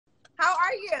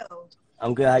are you?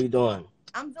 I'm good. How you doing?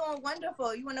 I'm doing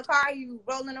wonderful. You in the car? You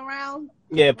rolling around?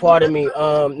 Yeah, What you pardon looking me.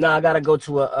 for? I gotta go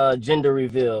to a gender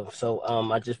reveal. So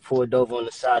I just pulled over on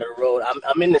the side of the road.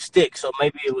 I'm in the stick, so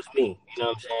maybe it was me. You know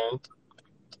what I'm saying?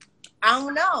 I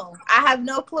don't know. I have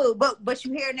no clue. But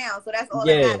you here now, so that's all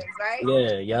that Yeah, matters, right?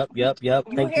 yeah, yep. You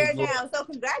Thank you here for. now. So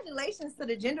congratulations to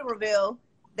the gender reveal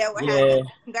that we're Yeah, having.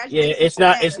 yeah. Congratulations It's to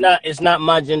not, them. it's not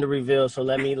my gender reveal. So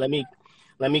let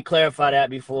me clarify that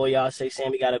before y'all say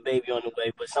Sammy got a baby on the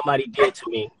way. But somebody did to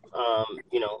me.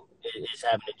 Is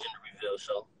having a gender reveal.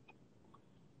 So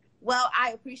Well,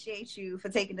 I appreciate you for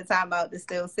taking the time out to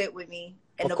still sit with me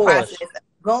in of the process course, of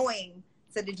going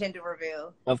to the gender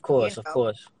reveal. of You course, of know.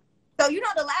 course. So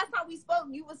the last time we spoke,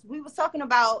 we was talking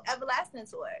about Everlasting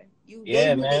Tour. You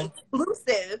Yeah, gave me the man.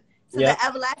 exclusive to Yep. the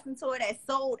Everlasting Tour that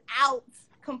sold out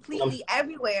I'm completely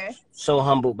everywhere, so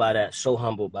humbled by that. So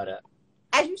humbled by that.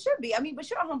 as you should be. I mean, but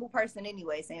you're a humble person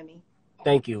anyway, Sammy.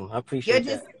 Thank you. I You're appreciate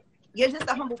that. just you're just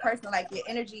a humble person. Like your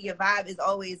energy, your vibe is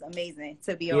always amazing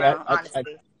to be Yeah, around.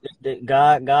 Honestly.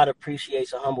 God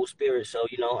appreciates a humble spirit. So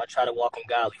I try to walk in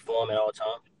godly form at all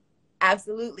times.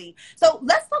 Absolutely. So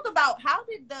let's talk about how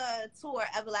did the tour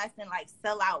Everlasting like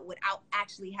sell out without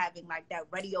actually having like that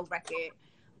radio record,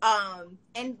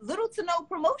 and little to no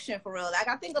promotion for real. Like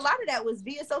I think a lot of that was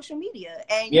via social media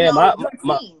and Yeah, my your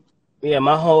my team.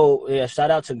 my whole shout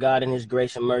out to God and His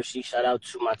grace and mercy. Shout out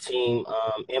to my team,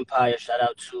 Empire. Shout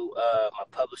out to my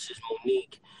publicist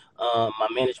Monique, my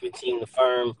management team, the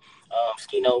firm,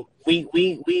 Skino.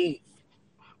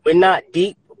 We're not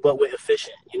deep, but we're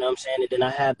efficient. You know what I'm saying? And then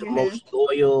I have the Mm-hmm. most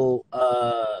loyal,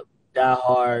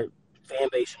 diehard fan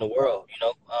base in the world.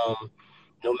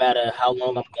 No matter how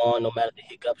long I'm gone, no matter the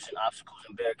hiccups and obstacles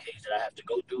and barricades that I have to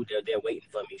go through, they're waiting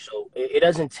for me. So it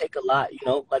doesn't take a lot.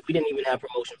 Like we didn't even have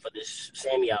promotion for this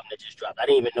Sammie album that just dropped. I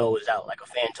didn't even know it was out. Like a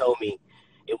fan told me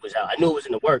it was out. I knew it was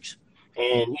in the works,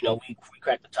 and we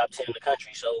cracked the top 10 in the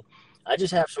country. So I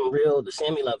just have the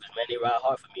Sammie lovers, man. They ride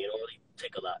hard for me. It don't really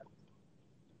take a lot.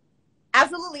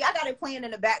 Absolutely. I got it playing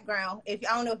in the background. If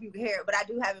I don't know if you can hear it, but I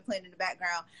do have it playing in the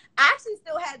background. I actually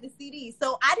still had the CD.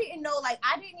 So I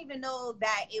didn't even know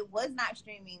that it was not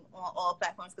streaming on all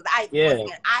platforms because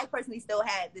I personally still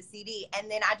had the CD.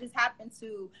 And then I just happened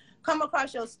to come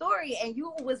across your story and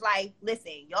you was like,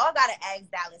 listen, y'all gotta ask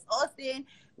Dallas Austin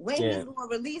when he's gonna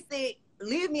release it.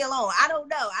 Leave me alone. I don't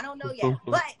know yet.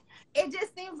 But it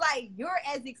just seems like you're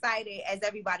as excited as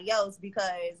everybody else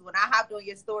because when I hopped on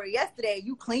your story yesterday,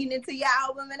 you cleaned into your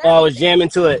album and everything. Oh, I was jamming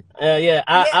to it. Yeah, Yeah.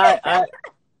 I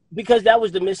because that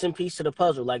was the missing piece to the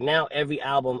puzzle. Like now, every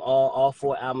album, all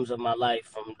four albums of my life,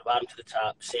 from the bottom to the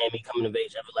top, Sammie, Coming of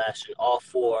Age, Everlasting, all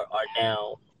four are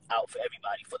now out for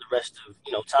everybody for the rest of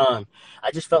time.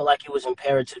 I just felt like it was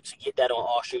imperative to get that on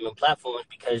all streaming platforms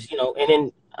because and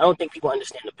then I don't think people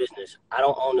understand the business. I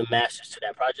don't own the masters to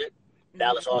that project.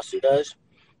 Dallas Austin does.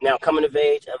 Now, Coming of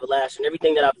Age, Everlasting,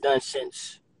 everything that I've done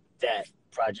since that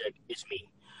project is me.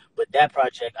 But that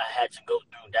project, I had to go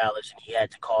through Dallas, and he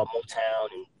had to call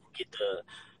Motown and get the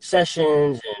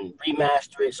sessions and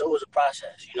remaster it. So it was a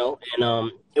process,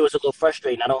 and it was a little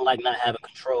frustrating. I don't like not having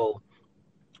control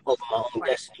over my own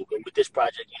destiny. But with this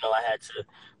project, I had to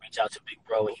reach out to Big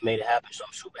Bro, and he made it happen. So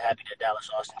I'm super happy that Dallas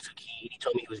Austin took heed. He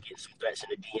told me he was getting some threats in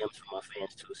the DMs from my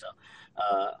fans too. So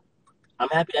I'm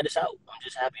happy that it's out. I'm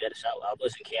just happy that it's out. I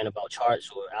wasn't caring about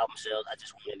charts or album sales. I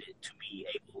just wanted it to be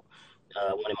able,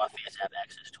 wanted my fans to have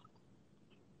access to it.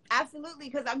 Absolutely,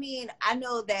 because I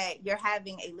know that you're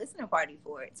having a listening party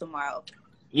for it tomorrow.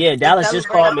 Yeah, Dallas just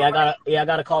called me. I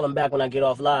gotta call him back when I get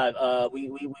off live. We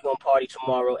gonna party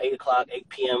tomorrow, 8:00, 8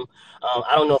 p.m.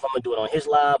 I don't know if I'm gonna do it on his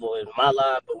live or my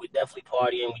live, but we're definitely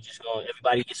partying. We just gonna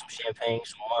everybody get some champagne,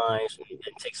 some wine,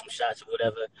 and take some shots or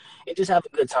whatever, and just have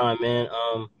a good time, man.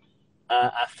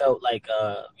 I felt like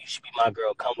You Should Be My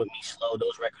Girl, Come With Me, Slow.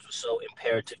 Those records were so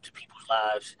imperative to people's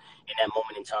lives in that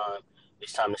moment in time.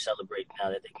 It's time to celebrate now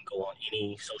that they can go on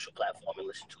any social platform and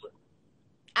listen to it.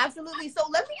 Absolutely. So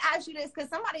let me ask you this, because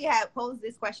somebody had posed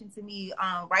this question to me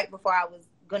right before I was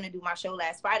going to do my show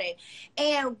last Friday.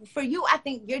 And for you, I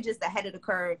think you're just ahead of the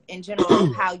curve in general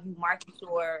of how you market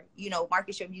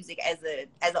your music as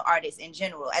an artist in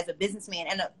general, as a businessman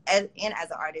and as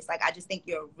an artist. Like, I just think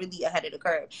you're really ahead of the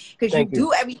curve because you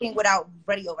do everything without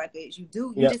radio records. You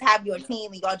just have your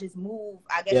team and y'all just move.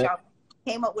 I guess y'all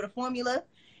came up with a formula.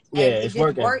 And it just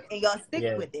worked and y'all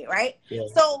stick with it, right? Yeah.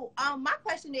 So my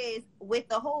question is, with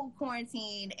the whole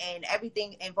quarantine and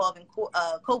everything involving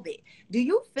COVID, do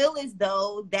you feel as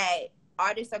though that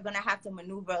artists are going to have to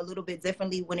maneuver a little bit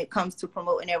differently when it comes to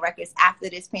promoting their records after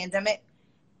this pandemic?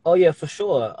 Oh, yeah, for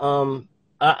sure.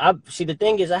 I see. The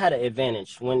thing is, I had an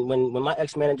advantage when my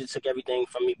ex manager took everything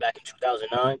from me back in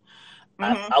 2009.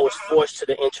 Mm-hmm. I was forced to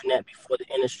the internet before the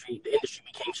industry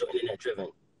became so internet driven.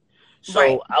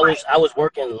 Right. So I was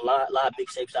working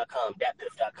livemixtapes.com,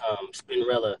 datpiff.com,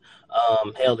 Spinrilla.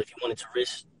 Hell, if you wanted to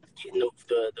risk getting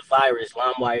the virus,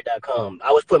 limewire.com.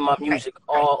 I was putting my Right. music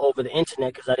all over the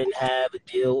internet because I didn't have a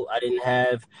deal, I didn't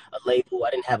have a label,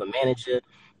 I didn't have a manager,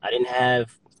 I didn't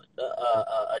have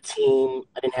a team,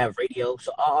 I didn't have radio.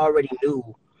 So I already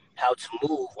knew how to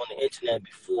move on the internet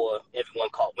before everyone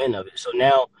caught wind of it. So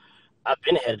now I've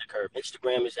been ahead of the curve.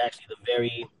 Instagram is actually the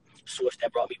very source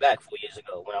that brought me back 4 years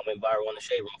ago when I went viral on the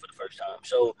Shade Room for the first time.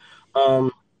 So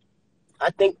um, I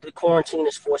think the quarantine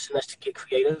is forcing us to get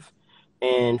creative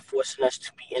and forcing us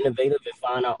to be innovative and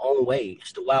find our own way.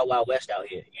 It's the wild, wild west out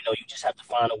here. You just have to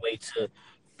find a way to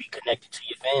be connected to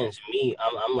your fans. Me,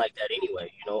 I'm like that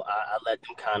anyway. I let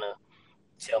them kind of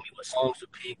tell me what songs to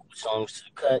pick, what songs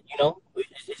to cut.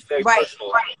 It's very Right.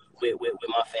 personal with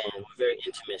my fans. We're very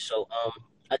intimate. So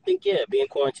I think being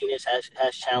quarantined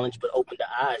has challenged, but opened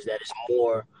the eyes that it's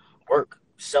more work,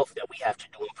 self that we have to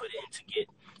do and put in to get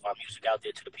our music out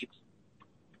there to the people.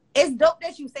 It's dope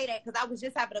that you say that, because I was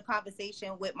just having a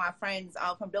conversation with my friends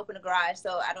from Dope in the Garage.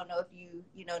 So I don't know if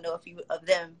know a few of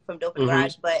them from Dope in the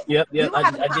Garage, but Yep. we were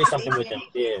having a I did something with conversation.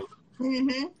 them. Yeah.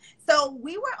 hmm So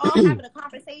we were all having a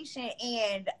conversation,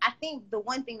 and I think the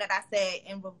one thing that I said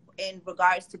in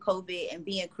regards to COVID and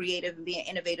being creative and being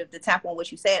innovative, to tap on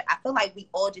what you said, I feel like we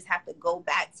all just have to go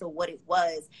back to what it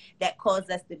was that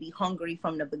caused us to be hungry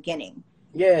from the beginning.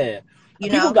 Yeah.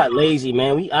 People got lazy,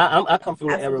 man. I come from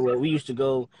the era Absolutely. where we used to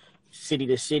go city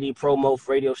to city, promo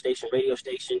radio station,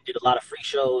 did a lot of free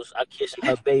shows. I kiss and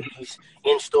hug babies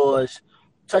in stores,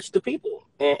 touch the people.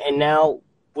 And now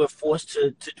we're forced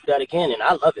to do that again. And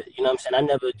I love it. You know what I'm saying? I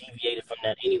never deviated from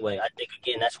that anyway. I think,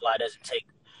 again, that's why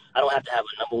I don't have to have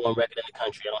a number one record in the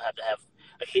country. I don't have to have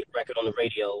a hit record on the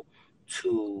radio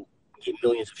to get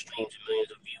millions of streams and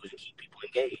millions of views and keep people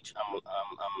engaged. I'm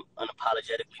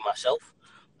unapologetically myself.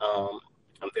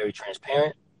 I'm very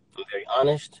transparent. I'm very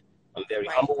honest. I'm very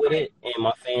Right. humble with it. And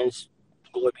my fans,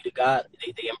 glory be to God,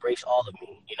 they embrace all of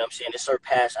me. You know what I'm saying? It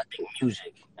surpassed, I think,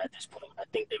 music at this point. I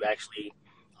think they've actually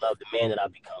loved the man that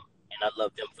I've become. And I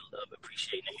love them for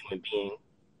appreciating the human being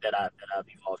that I've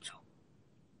evolved to.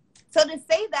 So to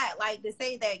say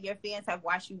that your fans have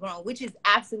watched you grow, which is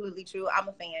absolutely true. I'm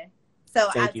a fan. So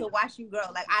Thank you. to watch you grow,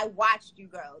 like I watched you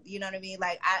grow. You know what I mean?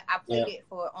 Like I played it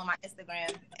on my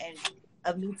Instagram, and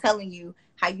of me telling you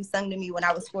how you sung to me when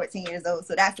I was 14 years old.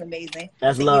 So that's amazing.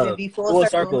 That's To love. even be full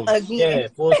circle again. Yeah,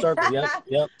 full circle.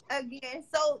 Yep. Again.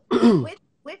 So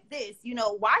with this,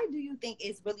 why do you think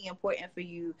it's really important for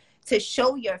you to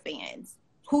show your fans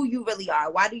who you really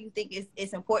are? Why do you think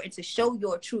it's important to show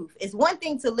your truth? It's one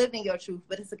thing to live in your truth,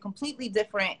 but it's a completely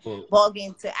different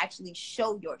ballgame to actually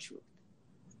show your truth.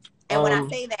 And when I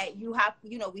say that,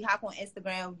 we hop on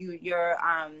Instagram, you're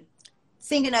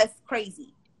singing us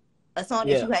Crazy, a song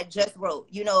that you had just wrote.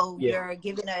 You're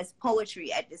giving us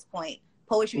poetry at this point.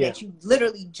 Poetry that you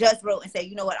literally just wrote and say,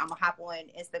 you know what, I'm going to hop on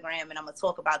Instagram and I'm going to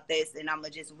talk about this and I'm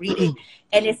going to just read it.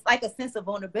 And it's like a sense of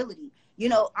vulnerability,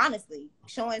 honestly,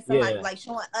 showing somebody, like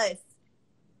showing us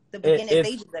the beginning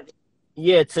stages of it.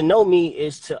 Yeah, to know me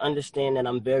is to understand that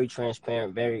I'm very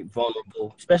transparent, very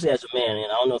vulnerable, especially as a man. And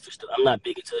I don't know if I'm not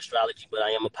big into astrology, but I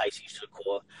am a Pisces to the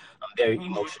core. I'm very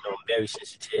emotional, I'm very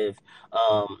sensitive,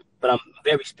 but I'm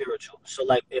very spiritual. So,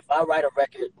 like, if I write a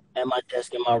record at my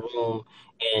desk in my room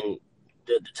and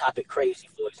the topic Crazy,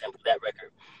 for example, that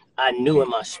record, I knew in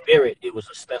my spirit it was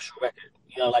a special record.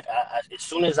 Like as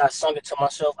soon as I sung it to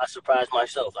myself, I surprised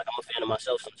myself. Like, I'm a fan of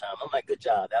myself sometimes. I'm like, good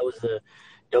job. That was a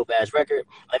dope ass record.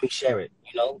 Let me share it,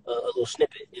 a little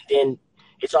snippet. And then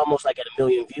it's almost like at 1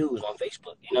 million views on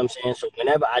Facebook. You know what I'm saying? So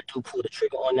whenever I do pull the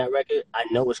trigger on that record, I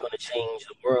know it's going to change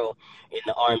the world in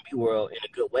the R&B world in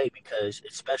a good way because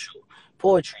it's special.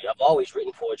 Poetry. I've always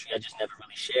written poetry. I just never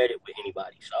really shared it with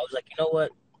anybody. So I was like, you know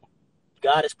what?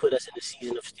 God has put us in the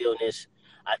season of stillness,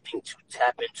 I think, to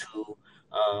tap into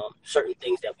certain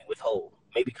things that we withhold.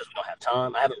 Maybe because we don't have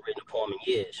time. I haven't written a poem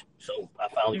in years. So I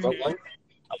finally wrote one.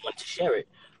 I wanted to share it.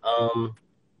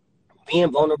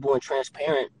 Being vulnerable and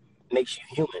transparent makes you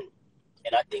human.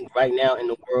 And I think right now in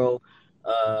the world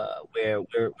where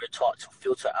we're taught to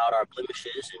filter out our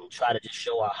blemishes and try to just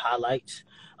show our highlights,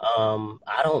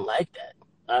 I don't like that.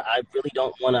 I really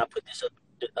don't want to. I put this up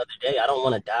the other day. I don't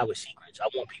want to die with secrets. I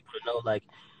want people to know, like,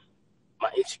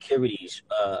 my insecurities,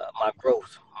 my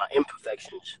growth, my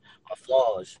imperfections, my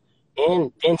flaws,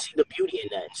 and then see the beauty in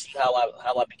that and see how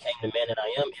I became the man that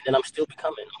I am. And then I'm still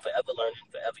becoming. I'm forever learning,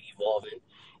 forever evolving.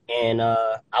 and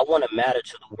I want to matter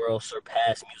to the world,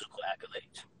 surpass musical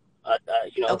accolades.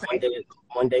 You know, Okay.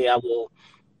 one day I will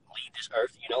leave this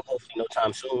earth. You know, hopefully no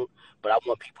time soon. But I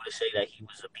want people to say that he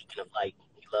was a beacon of light.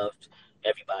 He loved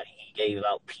everybody. He gave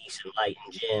out peace and light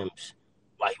and gems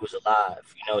while he was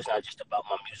alive. You know, it's not just about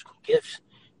my musical gifts,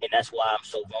 and that's why I'm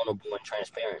so vulnerable and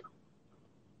transparent.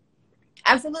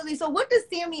 Absolutely. So what does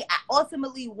Sammie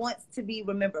ultimately wants to be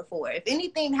remembered for? If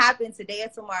anything happened today or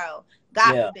tomorrow,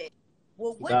 God Yeah, forbid,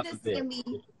 well, what God does forbid. Sammie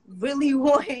really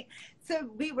want to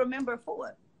be remembered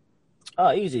for?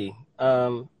 Oh, easy.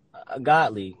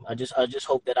 Godly. I just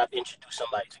hope that I've introduced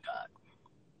somebody to God.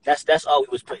 That's all we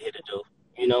was put here to do.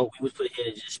 You know, we was put here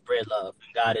to just spread love,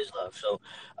 and God is love. So,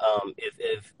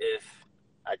 if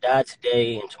I die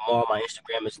today and tomorrow my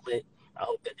Instagram is lit, I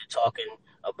hope that they're talking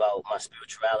about my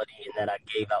spirituality and that I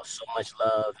gave out so much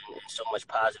love and so much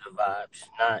positive vibes,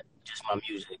 not just my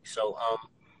music. So,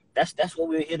 that's what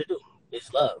we're here to do.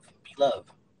 Is love, be love.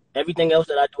 Everything else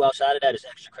that I do outside of that is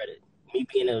extra credit. Me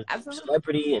being a Absolutely.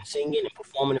 celebrity and singing and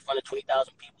performing in front of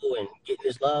 20,000 people and getting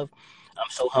this love, I'm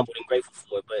so humbled and grateful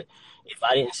for it. But if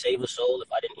I didn't save a soul, if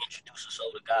I didn't introduce a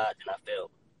soul to God, then I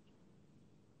failed.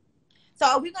 So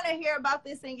are we going to hear about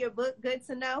this in your book, Good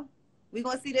to Know? We're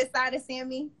going to see this side of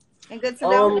Sammie and Good to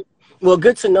Know? Um, well,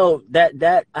 good to know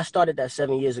that I started that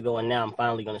 7 years ago, and now I'm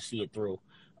finally going to see it through.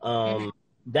 Mm-hmm.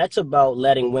 That's about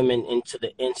letting women into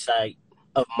the insight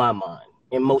of my mind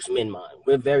and most men mind.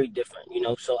 We're very different, you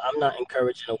know. So I'm not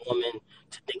encouraging a woman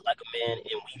to think like a man,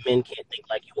 and we men can't think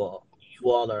like you all. You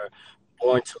all are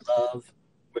born to love.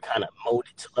 We're kind of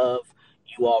molded to love.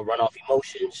 You all run off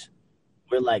emotions.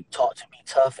 We're like taught to be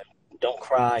tough and don't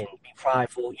cry and be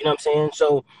prideful. You know what I'm saying?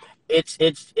 So it's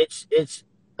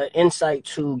an insight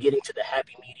to getting to the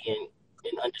happy median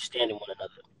and understanding one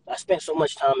another. I spent so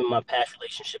much time in my past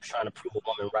relationships trying to prove a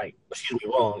woman right, excuse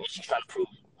me, wrong, and she's trying to prove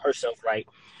herself right.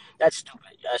 That's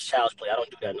stupid. That's child's play. I don't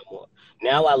do that no more.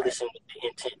 Now I Right. listen with the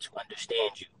intent to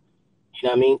understand you. You know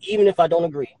what I mean? Even if I don't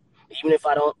agree, even if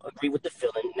I don't agree with the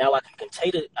feeling, now I can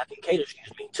cater,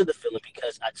 excuse me, to the feeling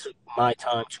because I took my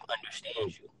time to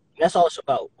understand you. And that's all it's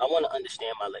about. I want to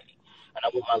understand my lady, and I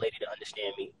want my lady to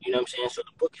understand me. You know what I'm saying? So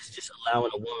the book is just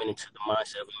allowing a woman into the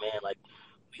mindset of a man. Like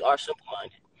we are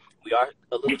simple-minded, we are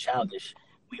a little childish,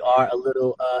 we are a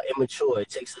little immature. It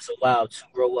takes us a while to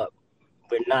grow up.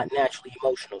 We're not naturally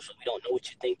emotional, so we don't know what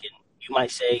you're thinking. You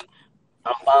might say,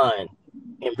 I'm fine.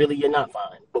 And really, you're not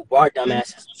fine. But our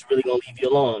dumbasses is really gonna leave you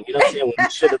alone. You know what I'm saying? When we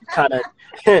should have kind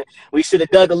of, we should have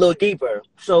dug a little deeper.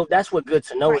 So that's what Good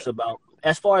to Know is Right. about.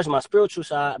 As far as my spiritual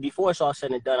side, before it's all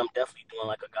said and done, I'm definitely doing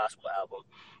like a gospel album.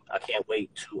 I can't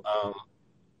wait to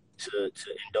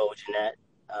indulge in that.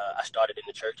 I started in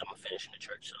the church. I'm gonna finish in the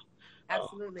church. So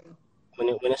Absolutely. when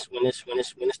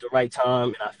it's the right time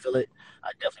and I feel it,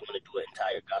 I definitely want to do an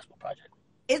entire gospel project.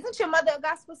 Isn't your mother a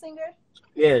gospel singer?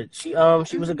 Yeah, she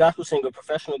was a Mm-hmm. gospel singer,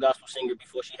 professional gospel singer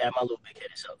before she had my little big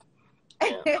headed self.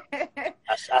 Yeah,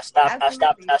 I stopped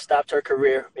Absolutely. I stopped her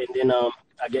career, and then I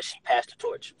guess she passed the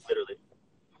torch, literally.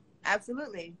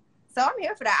 Absolutely. So I'm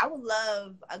here for that. I would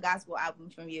love a gospel album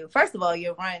from you. First of all,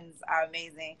 your runs are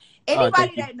amazing. Thank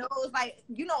Anybody you. that knows, like,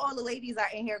 all the ladies are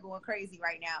in here going crazy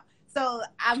right now. So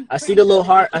I'm I see pretty the sure little that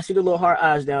heart. I see the little heart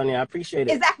eyes down there. I appreciate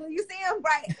it. exactly you see him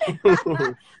right.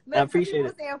 I Look, some appreciate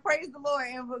people it. saying praise the Lord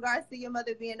in regards to your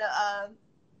mother being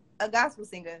a gospel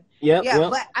singer. Yep, Yeah, yep.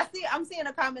 but I'm seeing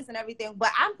the comments and everything,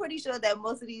 but I'm pretty sure that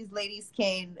most of these ladies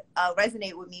can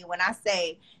resonate with me when I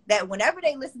say that whenever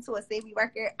they listen to a Sammie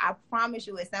record, I promise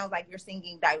you it sounds like you're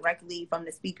singing directly from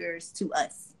the speakers to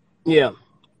us. Yeah.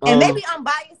 And Um. maybe I'm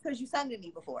biased because you sung to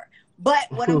me before, but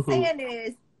what I'm saying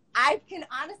is I can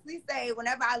honestly say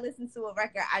whenever I listen to a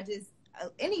record, I just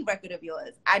any record of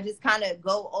yours, I just kind of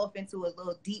go off into a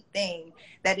little deep thing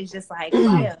that is just like,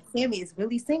 yeah, Sammie is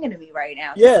really singing to me right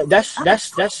now. Yeah,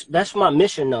 that's my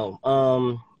mission though.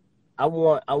 I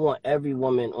want every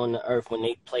woman on the earth when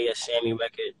they play a Sammie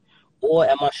record or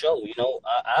at my show. You know,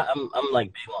 I'm like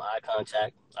big on eye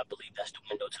contact. I believe that's the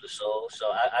window to the soul. So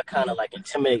I kind of like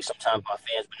intimidate sometimes my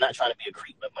fans, but not trying to be a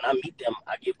creep. But when I meet them,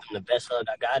 I give them the best hug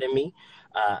I got in me.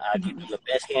 I give them the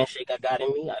best handshake I got in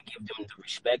me. I give them the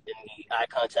respect and the eye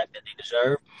contact that they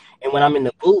deserve. And when I'm in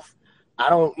the booth, I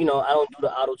don't do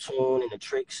the auto tune and the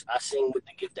tricks. I sing with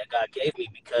the gift that God gave me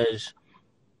because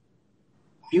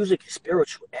music is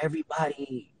spiritual.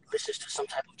 Everybody listens to some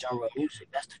type of genre of music.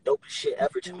 That's the dopest shit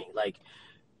ever to me. Like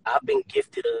I've been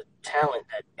gifted a talent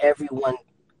that everyone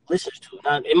listens to.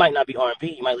 Now it might not be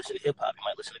R&B. You might listen to hip hop. You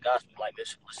might listen to gospel. You might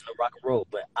listen to rock and roll.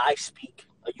 But I speak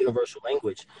a universal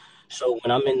language. So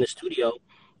when I'm in the studio,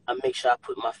 I make sure I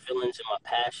put my feelings and my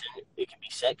passion. It can be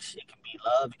sex, it can be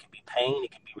love, it can be pain,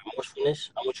 it can be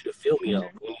remorsefulness. I want you to feel me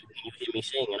though Mm-hmm. when you hear me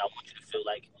sing, and I want you to feel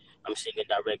like I'm singing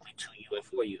directly to you and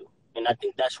for you. And I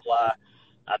think that's why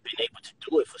I've been able to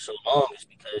do it for so long is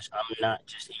because I'm not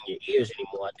just in your ears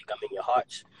anymore. I think I'm in your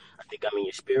hearts. I think I'm in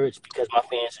your spirits because my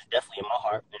fans is definitely in my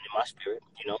heart and in my spirit.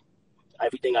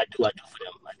 Everything I do for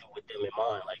them. I do with them in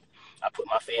mind. Like I put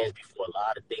my fans before a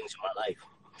lot of things in my life.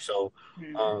 So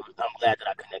Mm-hmm. I'm glad that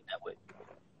I connect that way.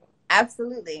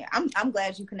 Absolutely. I'm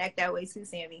glad you connect that way too,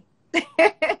 Sammie.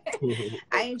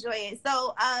 I enjoy it.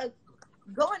 So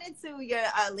going into your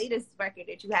latest record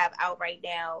that you have out right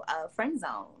now, Friend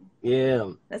Zone. Yeah,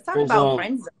 Let's talk friend about zone.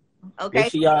 Friend Zone. Okay.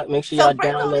 Make sure So y'all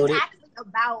Friend Zone is download it. actually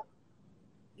about,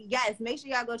 yes, make sure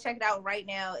y'all go check it out right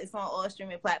now. It's on all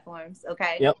streaming platforms,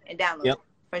 okay? Yep, And download yep,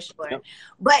 it for sure. yep.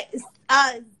 But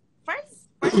friend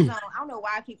zone, I don't know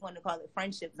why I keep wanting to call it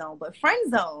friendship zone, but friend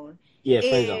zone Yeah,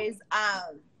 friend zone. is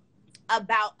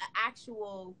about an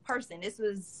actual person. This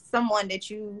was someone that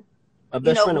A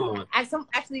best friend of mine.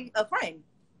 actually a friend.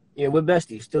 Yeah, we're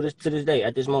besties still to this day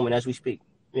at this moment as we speak.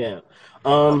 Yeah.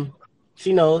 Oh,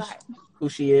 She go knows ahead. who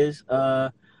she is. I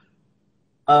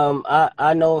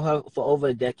know her for over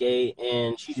a decade,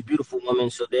 and she's a beautiful woman.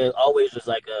 So there always was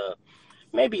like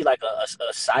maybe like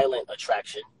a silent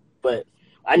attraction, but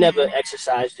I never Mm-hmm.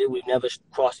 exercised it. We've never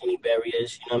crossed any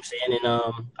barriers. You know what I'm saying? And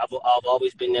I've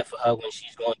always been there for her when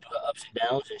she's going through her ups and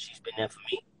downs, and she's been there for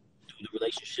me through the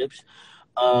relationships.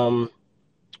 Um,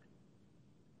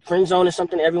 Friend zone is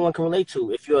something everyone can relate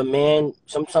to. If you're a man,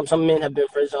 some men have been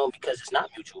friend zoned because it's not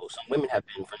mutual. Some women have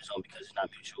been friend zoned because it's not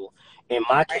mutual. In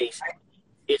my Right. case,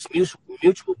 it's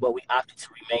mutual, but we opted to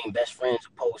remain best friends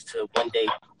opposed to one day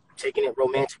taking it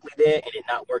romantically there and it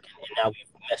not working, and now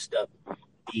we've messed up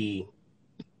the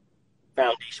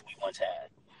foundation we once had.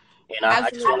 And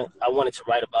Absolutely. I wanted to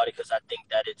write about it because I think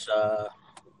that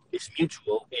it's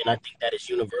mutual, and I think that it's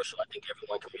universal. I think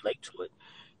everyone can relate to it.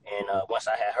 And once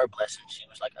I had her blessing, she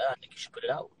was like, I think you should put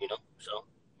it out, So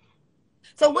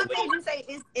So I went what with made you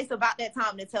say it's about that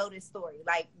time to tell this story?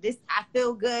 Like this, I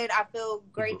feel good. I feel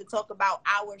it. great to talk about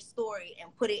our story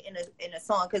and put it in a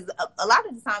song. Because a lot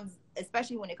of the times,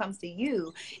 especially when it comes to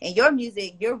you and your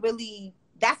music, you're really,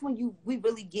 that's when we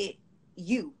really get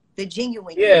you, the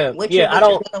genuine you, Yeah, yeah. I what you're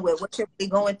don't. dealing with, what you're really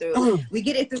going through. We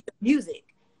get it through the music.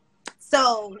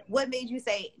 So what made you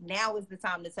say now is the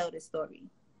time to tell this story?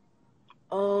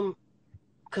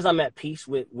 Because I'm at peace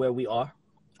with where we are.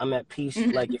 I'm at peace.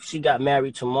 Like Mm-hmm. if she got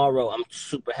married tomorrow, I'm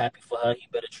super happy for her. He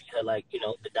better treat her like the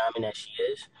diamond that she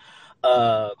is.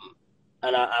 Um,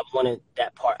 and I wanted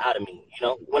that part out of me.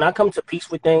 When I come to peace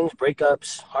with things,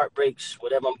 breakups, heartbreaks,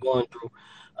 whatever I'm going through,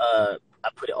 I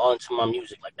put it all into my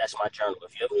music. Like that's my journal.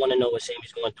 If you ever want to know what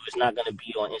Sammie's going through, it's not going to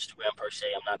be on Instagram per se.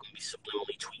 I'm not going to be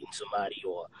subliminally tweeting somebody,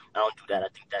 or I don't do that. I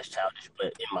think that's childish.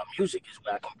 But in my music is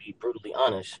where I can be brutally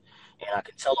honest, and I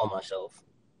can tell on myself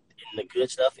in the good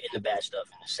stuff, in the bad stuff,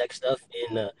 in the sex stuff,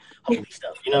 in the holy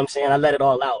stuff. You know what I'm saying? I let it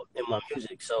all out in my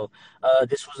music. So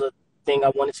this was a thing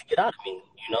I wanted to get out of me.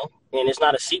 And it's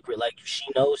not a secret. Like she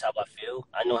knows how I feel.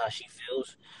 I know how she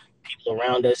feels. People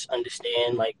around us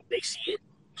understand, like they see it.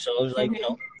 So it was like,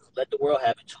 let the world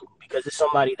have it too. Because it's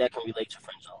somebody that can relate to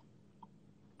friend zone.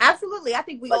 Absolutely. I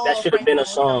think we Like that all should have friend been a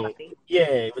zone song. somebody.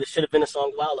 Yeah, but it should have been a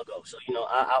song a while ago. So,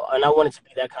 I wanted to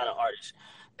be that kind of artist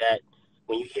that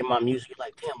when you hear my music, you're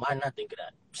like, damn, why didn't I think of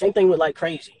that? Same thing with like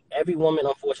crazy. Every woman,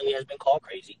 unfortunately, has been called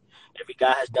crazy. Every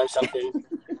guy has done something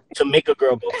to make a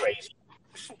girl go crazy.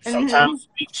 Mm-hmm. Sometimes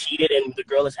we've cheated and the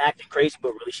girl is acting crazy,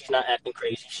 but really she's not acting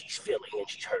crazy. She's feeling and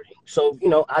she's hurting. So,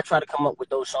 I try to come up with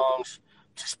those songs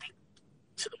to speak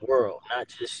to the world, not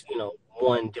just,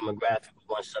 one demographic,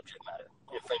 one subject matter.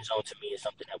 And friend zone to me is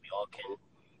something that we all can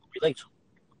relate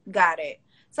to. Got it.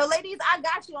 So, ladies, I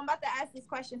got you. I'm about to ask this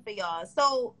question for y'all.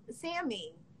 So,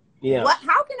 Sammie, Yeah.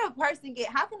 how can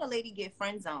how can a lady get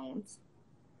friend zoned?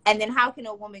 And then how can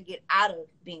a woman get out of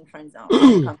being friend zoned when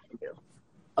it comes to you?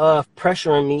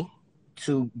 Pressuring me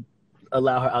to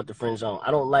allow her out the friend zone.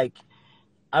 I don't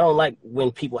like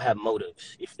when people have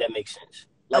motives, if that makes sense.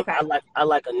 Like Okay. I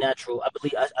like a natural. I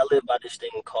believe I live by this thing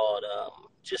called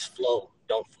just flow,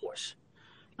 don't force.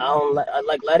 I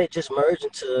like let it just merge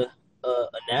into a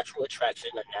natural attraction,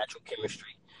 a natural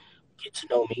chemistry. Get to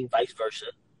know me, vice versa.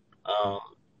 Um,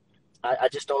 I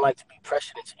just don't like to be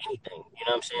pressured into anything. You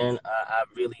know what I'm saying? I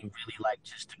really, really like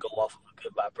just to go off of a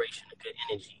good vibration, a good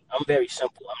energy. I'm very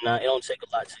simple. I'm not. It don't take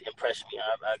a lot to impress me.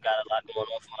 I got a lot going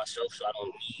on for myself, so I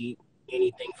don't need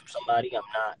anything from somebody. I'm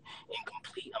not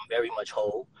incomplete. I'm very much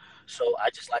whole. So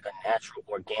I just like a natural,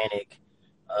 organic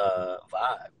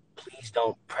vibe. Please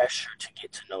don't pressure to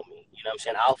get to know me. You know what I'm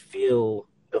saying? I'll feel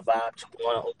the vibe to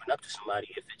want to open up to somebody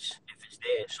if it's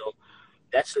there. So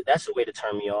that's a way to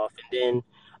turn me off. And then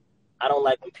I don't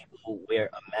like when people wear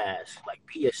a mask. Like,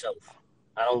 be yourself.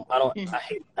 Mhm.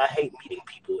 I hate meeting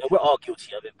people, and we're all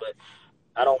guilty of it. But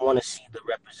I don't want to see the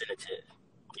representative.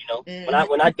 You know,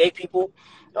 when I Mhm. date people,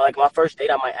 like my first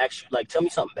date, I might ask you, like, tell me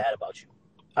something bad about you.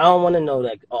 I don't want to know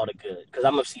like all the good, because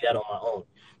I'm gonna see that on my own.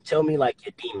 Tell me like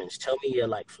your demons. Tell me your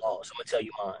like flaws. I'm gonna tell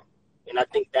you mine. And I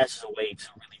think that's a way to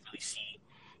really see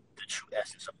the true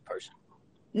essence of a person.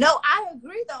 No, I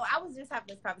agree though. I was just having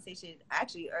this conversation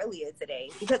actually earlier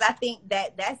today because I think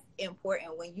that that's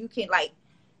important when you can like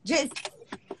just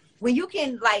when you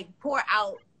can like pour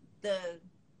out the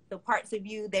the parts of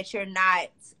you that you're not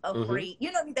Hmm. afraid,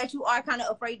 you know, that you are kind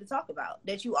of afraid to talk about,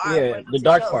 that you are Yeah, afraid the to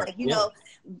dark show. part. Like, you Yeah, know,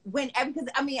 because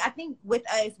I mean, I think with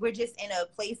us, we're just in a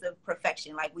place of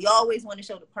perfection. Like, we always want to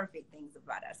show the perfect things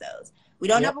about ourselves. We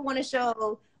don't yeah. ever want to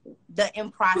show the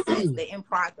in process, the in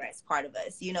progress part of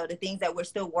us, you know, the things that we're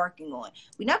still working on.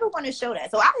 We never want to show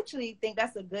that. So I actually think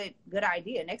that's a good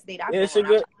idea. Next date I Yeah, go it's a on,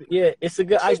 I'm good. like, Yeah, it's a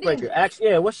good what's your icebreaker. demons? Actually,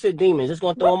 yeah. What's your demons? It's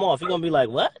gonna throw What them off. You're gonna be like,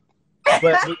 what?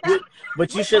 But you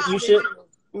what should, bothers you?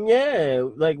 yeah,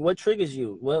 like, what triggers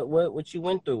you? What you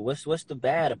went through? What's the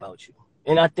bad about you?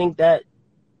 And I think that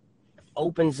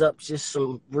opens up just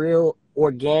some real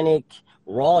organic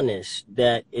rawness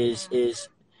that is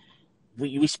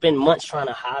we spend months trying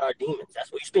to hide our demons.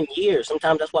 That's what we spend years.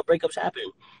 Sometimes that's why breakups happen.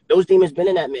 Those demons been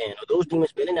in that man, or those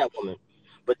demons been in that woman,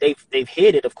 but they've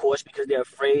hid it, of course, because they're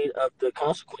afraid of the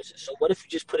consequences. So what if you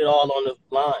just put it all on the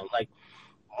line? Like,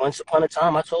 once upon a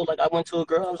time, I went to a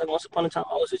girl. I was like, once upon a time,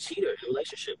 I was a cheater in a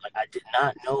relationship. Like, I did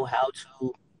not know how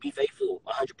to be faithful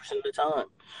 100% of the time.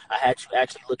 I had to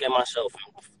actually look at myself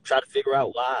and try to figure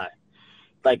out why.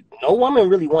 Like, no woman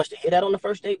really wants to hear that on the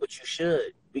first date, but you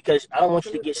should, because I don't want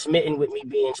you to get Absolutely. smitten with me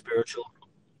being spiritual.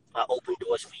 I open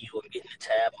doors for you. I'm getting the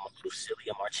tab. I'm a little silly.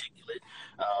 I'm articulate.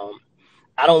 Um,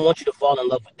 I don't want you to fall in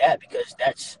love with that, because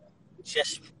that's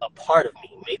just a part of me.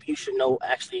 Maybe you should know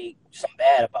actually some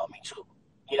bad about me too.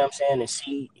 You know what I'm saying? And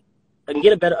see and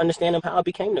get a better understanding of how I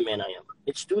became the man I am.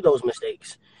 It's through those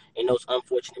mistakes and those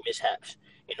unfortunate mishaps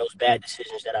and those bad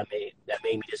decisions that I made that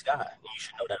made me this guy. And you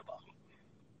should know that about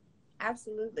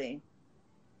Absolutely.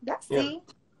 That's me.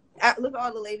 see. Look at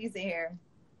all the ladies in here.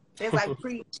 They're like,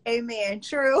 preach, amen,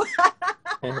 true.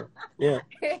 Yeah. Yeah.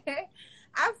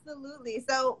 Absolutely.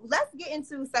 So let's get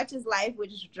into Such Is Life,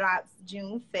 which drops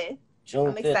June 5th. June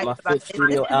I'm 5th, excited my about fifth this. This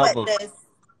studio is what album. this.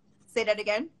 Say that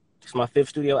again. It's my fifth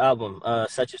studio album,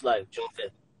 Such Is Life, June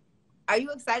 5th. Are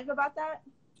you excited about that?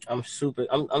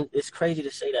 It's crazy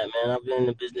to say that, man. I've been in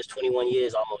the business 21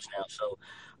 years almost now. So,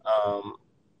 um,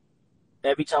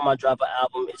 every time I drop an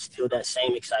album, it's still that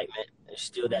same excitement. It's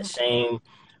still that Mhm. same,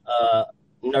 uh,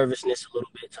 nervousness a little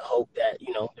bit, to hope that,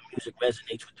 the music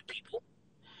resonates with the people.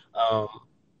 Um,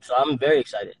 so I'm very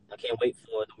excited. I can't wait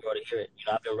for the world to hear it.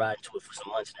 I've been riding to it for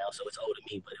some months now, so it's old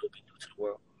to me, but it'll be new to the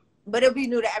world. But it'll be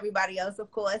new to everybody else, of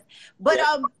course. But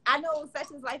Yeah, I know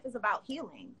Such Is Life is about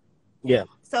healing. yeah,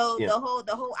 So yeah. the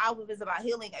whole album is about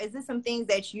healing. Is this some things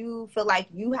that you feel like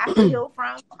you have to heal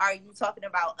from? Are you talking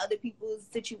about other people's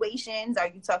situations? Are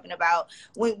you talking about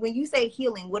when you say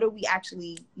healing, what are we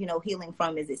actually, healing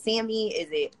from? Is it Sammie? Is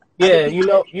it other Yeah,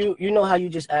 people? you know how you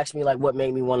just asked me like what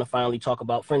made me want to finally talk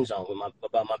about friend zone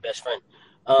about my best friend.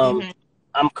 Um, Mm-hmm.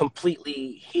 I'm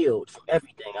completely healed from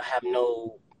everything.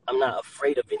 I'm not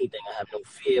afraid of anything. I have no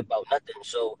fear about nothing.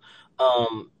 So,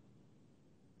 um,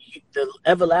 the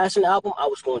Everlasting album, I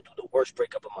was going through the worst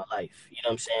breakup of my life. You know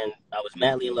what I'm saying? I was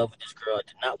madly in love with this girl. I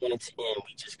did not want it to end.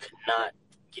 We just could not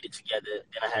get it together.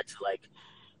 Then I had to like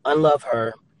unlove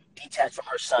her, detach from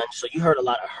her son. So you heard a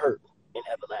lot of hurt in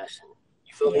Everlasting.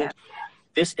 You feel me? Yeah.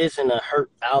 This isn't a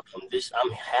hurt album.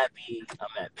 I'm happy.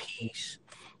 I'm at peace.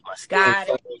 My skin Got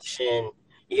it. function.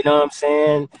 You know what I'm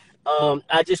saying?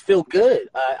 I just feel good.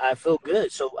 I feel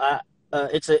good. So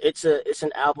it's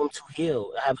an album to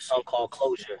heal. I have a song called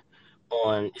Closure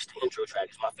on. It's the intro track.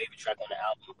 It's my favorite track on the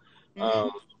album.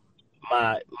 Mm-hmm.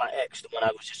 My ex, the one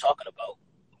I was just talking about,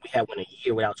 we had went a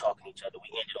year without talking to each other.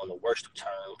 We ended on the worst of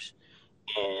terms,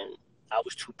 and I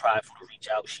was too prideful to reach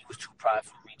out. She was too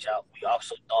prideful to reach out. We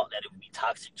also thought that it would be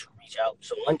toxic to reach out.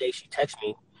 So one day she texted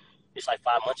me. It's like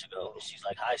 5 months ago, and she's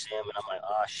like, "Hi, Sam," and I'm like,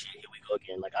 "Oh shit, here we go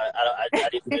again." Like I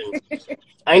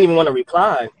didn't even want to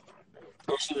reply.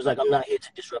 And she was like, "I'm not here to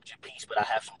disrupt your peace, but I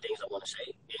have some things I want to say."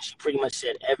 And she pretty much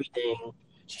said everything.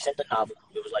 She sent the novel.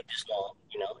 It was like this long,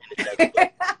 in the text,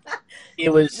 but it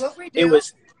was What we it do?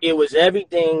 was it was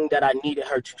everything that I needed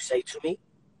her to say to me,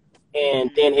 and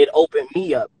Mm-hmm. then it opened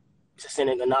me up to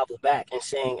sending a novel back and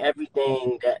saying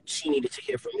everything that she needed to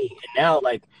hear from me. And now,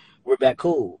 like, we're back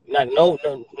cool. Not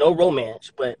no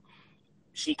romance, but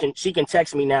she can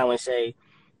text me now and say,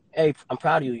 hey, I'm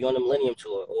proud of you. You're on the Millennium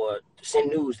Tour, or send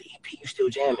news, the EP, you still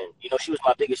jamming. You know, she was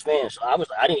my biggest fan, so I was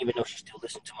like, I didn't even know she still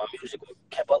listened to my music or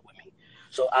kept up with me.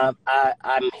 So I'm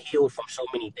healed from so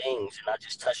many things, and I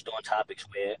just touched on topics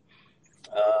where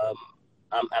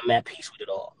um, I'm at peace with it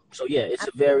all. So yeah, it's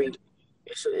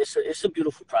a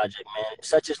beautiful project, man.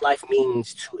 Such as life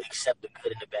means to accept the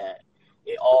good and the bad.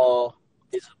 It all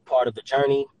is a part of the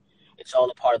journey. It's all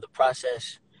a part of the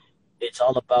process. It's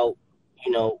all about,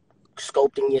 you know,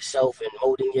 sculpting yourself and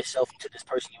molding yourself into this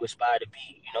person you aspire to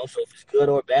be. You know, so if it's good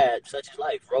or bad, such is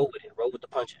life. Roll with it. Roll with the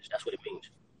punches. That's what it means.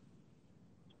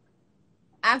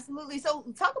 Absolutely. So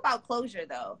talk about closure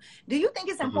though. Do you think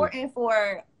it's Mm-hmm. important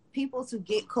for people to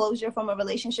get closure from a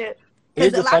relationship?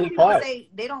 Here's Because a the lot of funny people part. say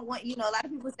they don't want, a lot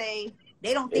of people say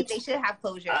they don't think they It's should have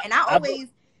closure. I, And I I always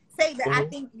say that I mhm.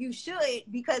 think you should,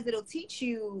 because it'll teach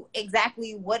you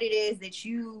exactly what it is that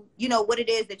what it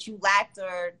is that you lacked,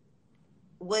 or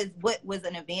what was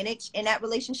an advantage in that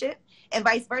relationship, and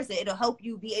vice versa. It'll help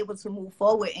you be able to move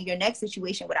forward in your next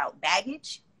situation without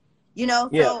baggage.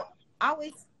 Yeah. So I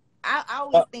always I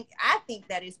always Uh, think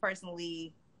that is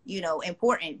personally,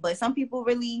 important. But some people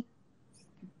really,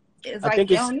 it's I like think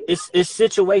they don't need it. it's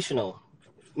situational.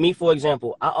 Me, for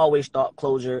example, I always thought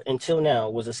closure until now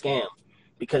was a scam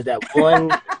because that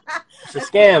one, it's a A scam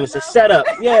scam, it's a though. setup.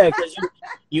 Yeah, because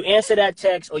you answer that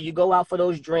text, or you go out for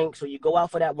those drinks, or you go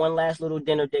out for that one last little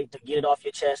dinner date to get it off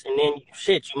your chest, and then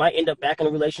shit, you might end up back in a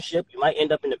relationship. You might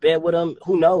end up in the bed with them.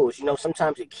 Who knows? You know,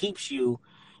 sometimes it keeps you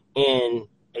in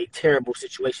a terrible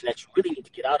situation that you really need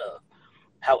to get out of.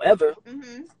 However,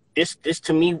 Hmm. this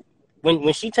to me,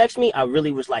 when she texted me, I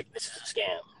really was like, this is a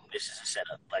scam. This is a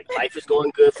setup. Like, life is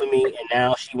going good for me, and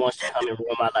now she wants to come and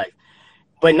ruin my life.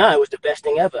 But no, it was the best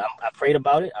thing ever. I prayed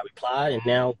about it. I replied, and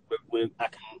now I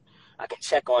can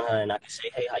check on her, and I can say,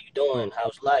 hey, how you doing?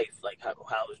 How's life? Like, how's,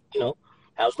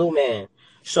 how's little man?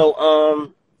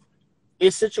 So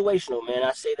it's situational, man.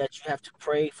 I say that you have to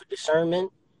pray for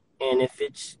discernment, and if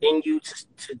it's in you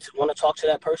to want to talk to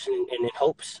that person and in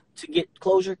hopes to get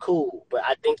closure, cool. But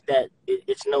I think that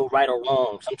it's no right or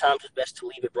wrong. Sometimes it's best to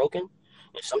leave it broken,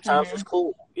 and sometimes it's Hmm.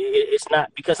 cool. It's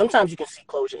not, because sometimes you can see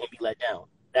closure and be let down.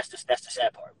 That's the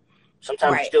sad part.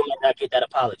 Sometimes you Right. still might not get that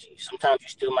apology. Sometimes you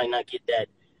still might not get that.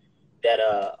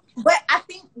 But I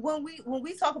think when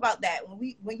we talk about that,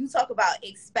 when you talk about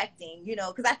expecting,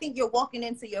 because I think you're walking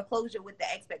into your closure with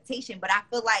the expectation. But I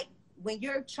feel like when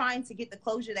you're trying to get the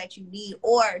closure that you need,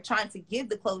 or trying to give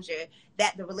the closure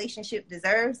that the relationship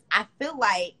deserves, I feel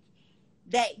like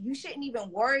that you shouldn't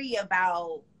worry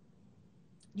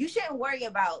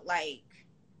about, like,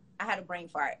 I had a brain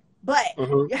fart. But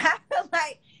Mhm. I feel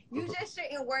like you Mhm. just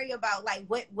shouldn't worry about, like,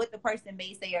 what the person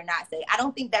may say or not say. I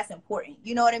don't think that's important.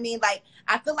 You know what I mean? Like,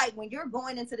 I feel like when you're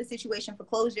going into the situation for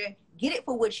closure, get it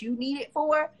for what you need it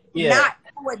for, Yeah, not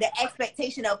for the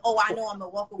expectation of, oh, I know I'm gonna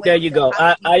walk away there with you the go.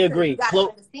 apology, I because you agree. gotta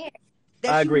understand I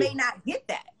that you agree. may not get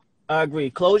that. I agree.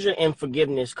 Closure and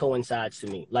forgiveness coincides to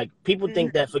me. Like, people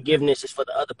think Mm-hmm. that forgiveness is for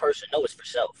the other person. No, it's for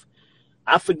self.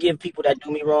 I forgive people that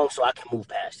do me wrong so I can move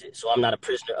past it. So I'm not a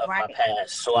prisoner of my Right.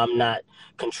 past. So I'm not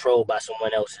controlled by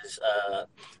someone else's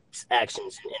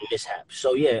actions and mishaps.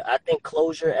 So yeah, I think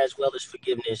closure as well as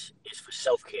forgiveness is for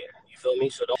self care. You feel me?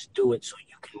 So don't just do it so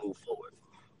you can move forward.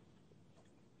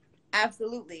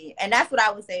 Absolutely. And that's what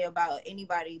I would say about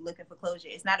anybody looking for closure.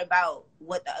 It's not about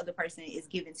what the other person is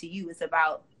giving to you. It's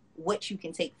about what you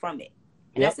can take from it.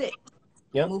 And Yep. that's it.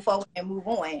 Yep. Move forward and move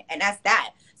on. And that's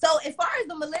that. So as far as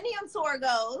the Millennium Tour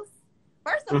goes,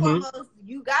 first and Mhm. foremost,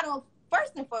 you got on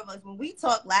first and foremost, when we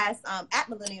talked last at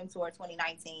Millennium Tour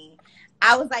 2019,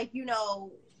 I was like,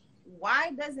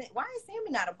 why is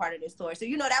Sammie not a part of this tour? So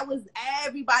that was,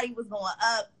 everybody was going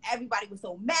up, everybody was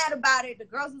so mad about it. The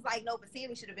girls was like, no, but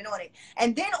Sammie should have been on it.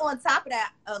 And then on top of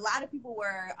that, a lot of people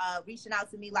were reaching out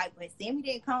to me like, but Sammie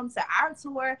didn't come to our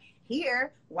tour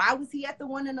here. Why was he at the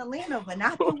one in Atlanta but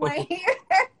not the one here?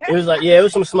 It was like, yeah, it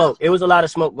was some smoke. It was a lot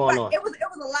of smoke going But on. it was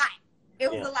a lot. It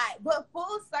was Yeah. a lot. But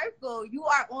full circle, you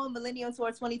are on Millennium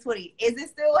Tour 2020. Is it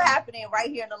still happening right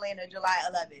here in Atlanta, July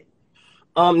 11th?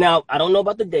 Now I don't know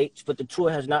about the dates, but the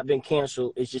tour has not been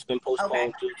canceled. It's just been Okay.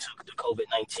 postponed due to the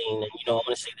COVID-19. And I want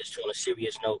to say this too on a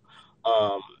serious note.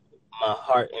 Um, my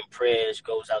heart and prayers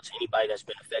goes out to anybody that's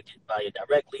been affected by it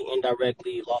directly,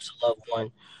 indirectly, lost a loved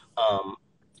one. Um,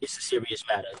 it's a serious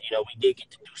matter. We did get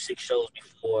to do 6 shows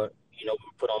before we were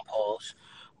put on pause,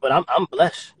 but I'm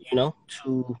blessed.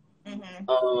 To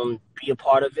Be a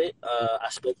part of it. I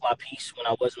spoke my piece when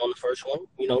I wasn't on the first one.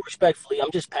 You know, respectfully,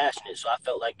 I'm just passionate. So I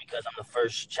felt like because I'm the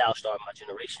first child star of my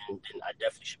generation, then I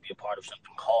definitely should be a part of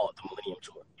something called the Millennium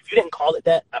Tour. If you didn't call it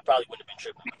that, I probably wouldn't have been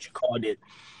tripping, but you called it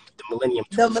the Millennium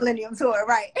The Tour. Millennium Tour,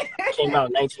 right? Came out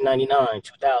in 1999,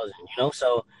 2000, you know,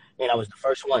 so, and I was the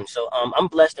first one. So I'm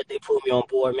blessed that they pulled me on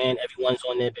board, man. Everyone's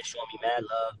on there, been showing me mad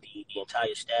love, the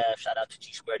entire staff. Shout out to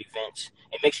G Squared Events.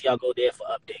 And make sure y'all go there for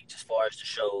updates as far as the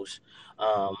shows,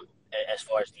 um, as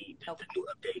far as the new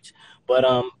updates. But,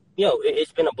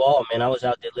 it's been a ball, man. I was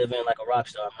out there living like a rock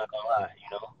star, I'm not going to lie, you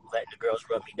know, letting the girls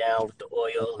rub me down with the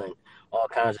oil and all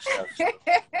kinds of stuff. So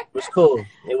it was cool.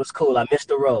 It was cool. I missed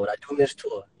the road. I do miss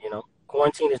tour, you know.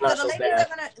 Quarantine is not so bad.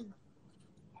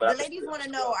 The ladies want to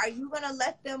know: are you gonna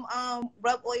let them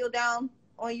rub oil down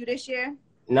on you this year?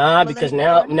 Nah, because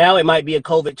now it might be a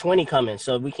COVID-20 coming,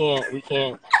 so we can't.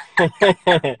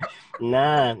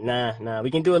 Nah.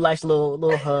 We can do a nice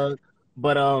little hug,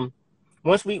 but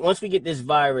once we get this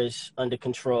virus under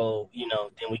control, you know,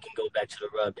 then we can go back to the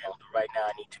rub down. But right now,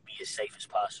 I need to be as safe as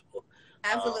possible.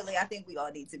 Absolutely, I think we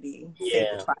all need to be safe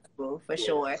as possible for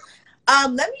sure.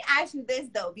 Let me ask you this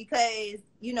though, because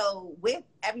you know, with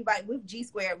everybody, with G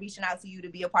Square reaching out to you to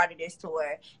be a part of this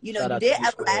tour, you know, you did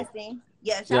Everlasting.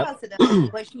 Yeah, shout out to them.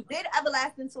 But you did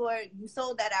Everlasting tour. You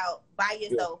sold that out by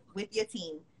yourself with your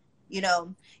team. You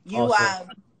know, you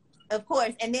of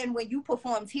course. And then when you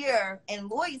performed here in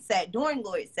Lloyd's set, during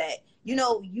Lloyd's set, you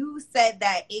know, you said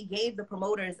that it gave the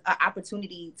promoters an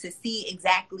opportunity to see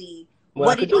exactly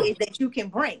what it is that you can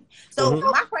bring. So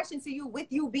my question to you, with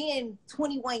you being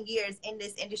 21 years in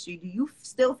this industry, do you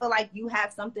still feel like you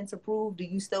have something to prove? Do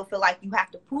you still feel like you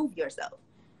have to prove yourself?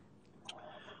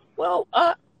 Well,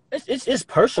 it's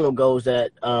personal goals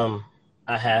that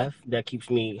I have that keeps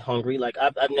me hungry. Like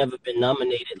I've never been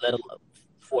nominated, let alone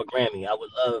for a Grammy. I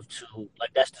would love to.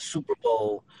 Like that's the Super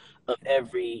Bowl of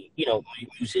every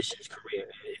musician's career.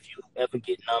 If you ever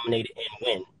get nominated and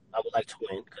win, I would like to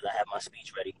win because I have my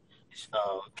speech ready.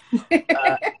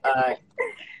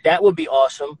 That would be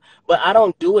awesome, but I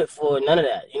don't do it for none of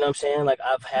that. You know what I'm saying? Like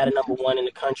I've had a number one in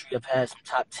the country. I've had some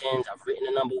top tens. I've written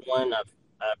a number one.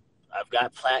 I've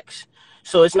got plaques.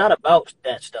 So it's not about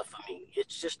that stuff for me.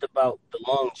 It's just about the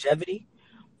longevity.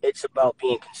 It's about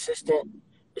being consistent.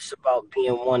 It's about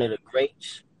being one of the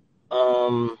greats.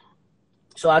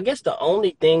 So I guess the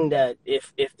only thing that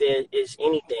if there is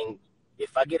anything,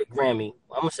 if I get a Grammy,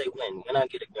 I'm gonna say when I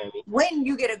get a Grammy. When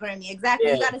you get a Grammy, exactly.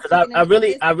 Yeah, because I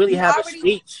really have a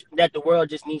speech that the world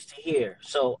just needs to hear.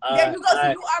 So there you go. So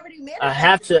you already managed. I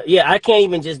have to. Yeah, I can't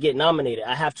even just get nominated.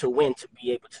 I have to win to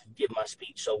be able to give my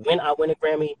speech. So when I win a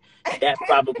Grammy, that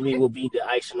probably will be the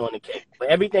icing on the cake. But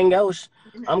everything else,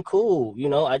 I'm cool. You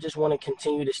know, I just want to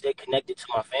continue to stay connected to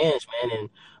my fans, man, and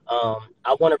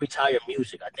I want to retire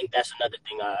music. I think that's another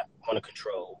thing I want to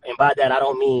control. And by that, I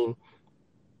don't mean.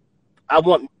 I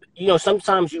want,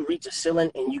 sometimes you reach a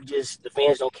ceiling and the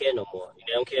fans don't care no more.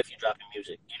 They don't care if you drop your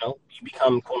music, you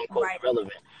become quote unquote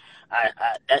irrelevant.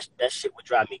 That shit would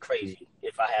drive me crazy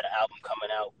if I had an album coming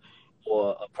out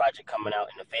or a project coming out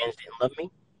and the fans didn't love me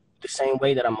the same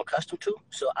way that I'm accustomed to.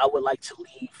 So I would like to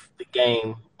leave the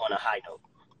game on a high note.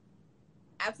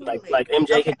 Absolutely. Like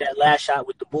MJ hit that last shot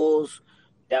with the Bulls.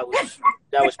 That was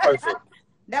perfect.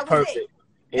 That was perfect. It.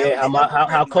 Yeah,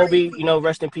 how Kobe,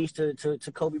 rest in peace to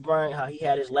Kobe Bryant, how he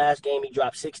had his last game, he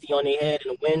dropped 60 on their head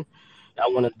in a win. I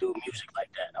want to do music like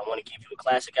that. I want to give you a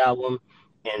classic album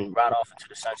and ride off into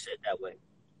the sunset that way.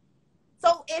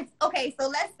 So so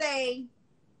let's say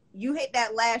you hit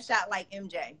that last shot like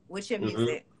MJ with your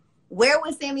music. Where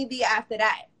would Sammie be after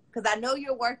that? Because I know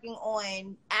you're working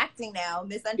on acting now,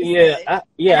 Misunderstood. I have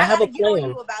a plan. I gotta get on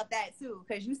you about that too,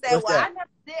 because you said, I never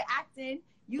did acting.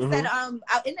 You said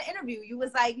in the interview, you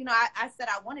was like, I said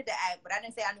I wanted to act, but I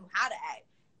didn't say I knew how to act.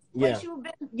 But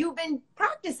you've been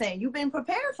practicing, you've been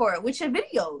prepared for it with your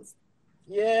videos.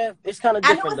 Yeah, it's kind of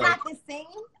different. I know it's not the same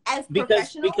as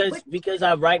professional. Because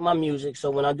I write my music,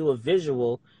 so when I do a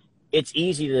visual, it's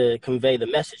easy to convey the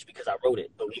message because I wrote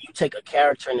it. But when you take a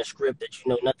character in a script that you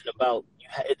know nothing about,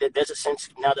 there's a sense.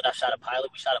 Now that I've shot a pilot,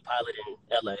 we shot a pilot in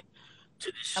LA.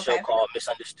 To this show called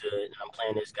Misunderstood, and I'm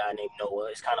playing this guy named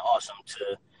Noah. It's kind of awesome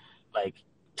to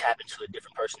tap into a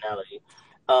different personality.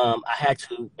 I had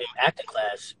to in acting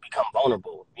class become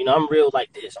vulnerable. I'm real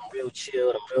like this. I'm real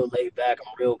chilled. I'm real laid back.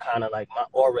 I'm real kind of like my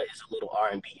aura is a little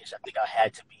R&B-ish. I think I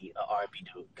had to be an R&B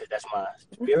dude because that's my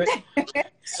spirit.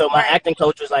 So my acting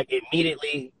coach was like,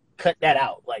 immediately cut that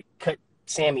out, cut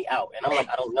Sammie out, and I'm like,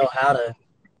 I don't know how to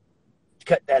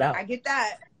cut that out. I get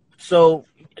that. So.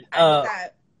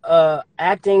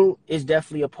 Acting is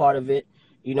definitely a part of it.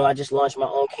 You know, I just launched my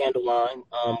own candle line.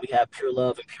 We have Pure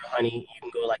Love and Pure Honey. You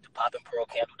can go like to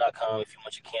popandpearlcandle.com if you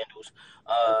want your candles.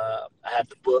 I have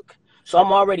the book. So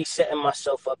I'm already setting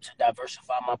myself up to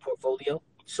diversify my portfolio.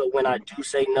 So when I do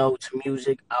say no to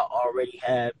music, I already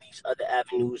have these other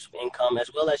avenues of income,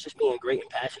 as well as just being great and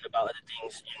passionate about other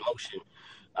things in motion.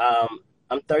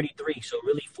 I'm 33, so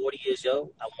really 40 years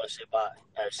old. I want to say bye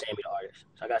as Sammie the artist.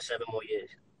 So I got 7 more years.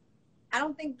 I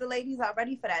don't think the ladies are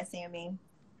ready for that, Sammie.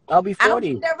 I'll be I don't 40.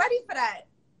 think they're ready for that.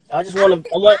 I just I want don't to.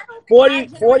 think I want I don't think our 40.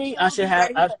 40. generation I will should be have.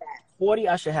 ready for that. 40.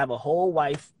 I should have a whole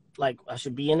wife. Like I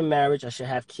should be in a marriage. I should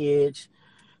have kids.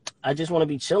 I just want to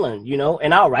be chilling, you know.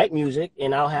 And I'll write music,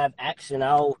 and I'll have acts, and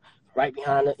I'll write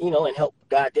behind it, you know, and help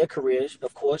guide their careers,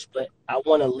 of course. But I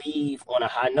want to leave on a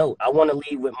high note. I want to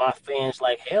leave with my fans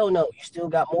like, hell no, you still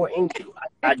got more in you.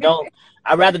 I don't.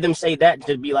 I'd rather them say that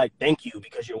than be like, thank you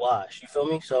because you're washed. You feel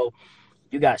me? So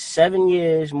you got 7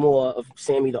 years more of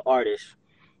Sammie the artist,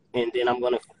 and then I'm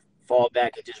gonna fall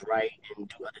back and just write and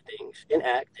do other things and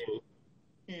act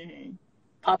and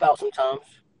pop out sometimes.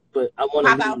 But I want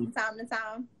to Pop out leave. from time to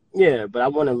time. Yeah, but I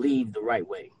want to leave the right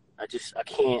way. I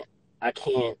can't.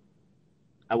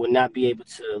 I would not be able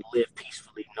to live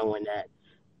peacefully knowing that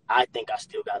I think I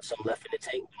still got some left in the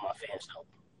tank, but my fans don't.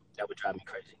 That would drive me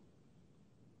crazy.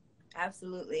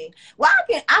 Absolutely. Well,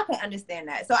 I can understand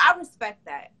that. So I respect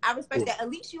that. I respect Mm. that. At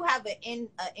least you have an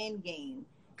end game,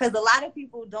 because a lot of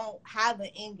people don't have an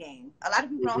end game. A lot of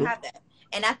people don't have that,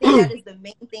 and I think that is the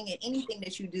main thing in anything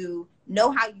that you do.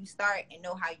 Know how you start and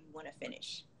know how you want to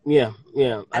finish. Yeah.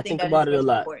 I think think that about is it a really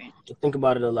lot. important. I think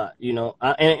about it a lot, you know.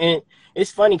 And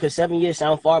it's funny because 7 years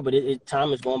sound far, but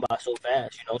time is going by so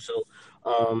fast, you know.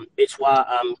 So it's why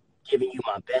I'm giving you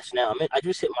my best now. I mean, I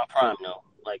just hit my prime now.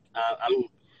 Like I'm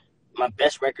my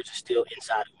best records are still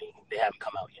inside of me. They haven't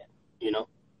come out yet, you know.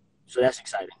 So that's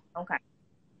exciting. Okay.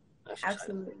 That's exciting.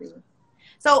 Absolutely.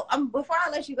 So before I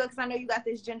let you go, because I know you got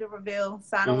this gender reveal,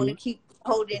 so I don't want to keep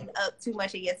holding up too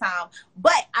much of your time.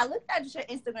 But I looked at your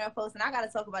Instagram post, and I got to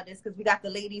talk about this because we got the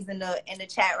ladies in the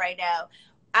chat right now.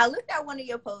 I looked at one of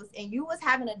your posts, and you was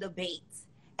having a debate,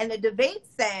 and the debate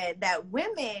said that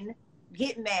women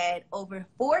get mad over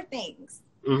 4 things.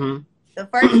 The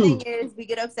first thing is we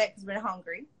get upset because we're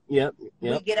hungry. Yep.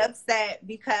 We get upset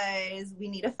because we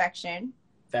need affection.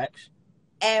 Facts.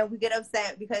 And we get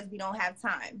upset because we don't have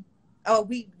time. Oh,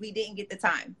 we didn't get the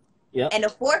time. Yep. And the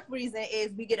 4th reason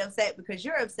is we get upset because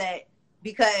you're upset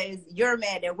because you're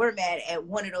mad that we're mad at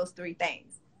one of those 3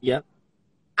 things. Yep.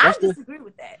 I disagree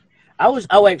with that.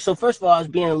 So first of all, I was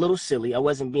being a little silly. I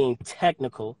wasn't being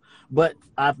technical, but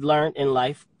I've learned in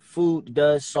life, food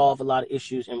does solve a lot of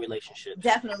issues in relationships.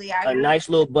 Definitely. A nice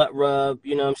little butt rub,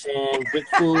 you know what I'm saying? With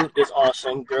food is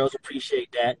awesome. Girls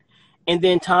appreciate that. And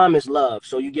then time is love.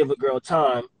 So you give a girl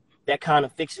time, that kind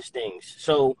of fixes things.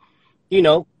 So, you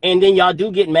know, and then y'all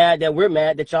do get mad that we're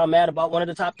mad that y'all mad about one of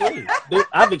the top 3.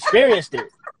 I've experienced it.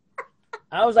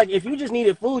 I was like, if you just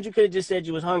needed food, you could have just said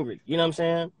you was hungry. You know what I'm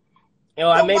saying? You know,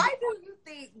 why do you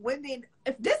think women,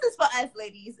 if this is for us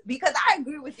ladies, because I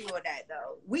agree with you on that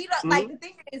though. We don't like, the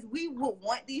thing is we would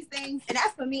want these things, and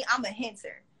that's for me, I'm a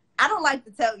hinter. I don't like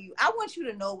to tell you. I want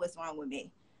you to know what's wrong with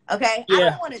me. Okay? Yeah, I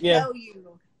don't want to tell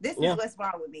you this is what's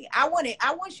wrong with me. I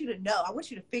want you to know. I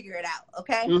want you to figure it out.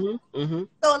 Okay? So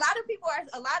a lot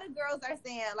of girls are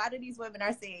saying, a lot of these women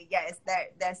are saying, yes,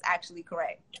 that's actually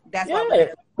correct. That's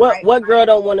what girl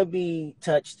don't want to be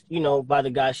touched, you know, by the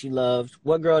guy she loves?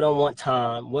 What girl don't want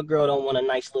time? What girl don't want a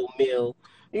nice little meal?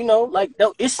 You know, like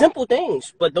it's simple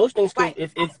things, but those things could,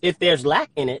 if there's lack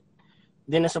in it,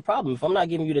 then it's a problem. If I'm not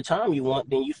giving you the time you want,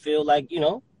 then you feel like, you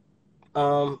know,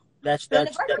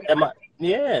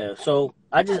 yeah. So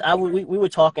we were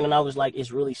talking, and I was like,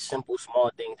 it's really simple, small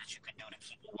things that you could do to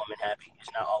keep a woman happy.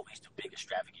 It's not always the big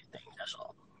extravagant things. That's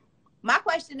all. My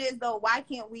question is though, why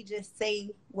can't we just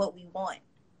say what we want?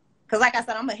 Because like I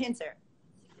said, I'm a hinter.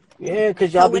 Yeah,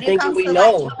 because y'all be thinking we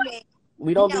know. Like,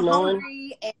 we don't be knowing.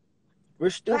 We're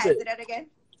stupid. Say that again.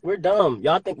 We're dumb.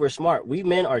 Y'all think we're smart. We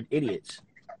men are idiots.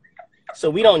 So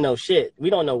we don't know shit. We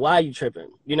don't know why you tripping.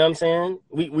 You know what I'm saying?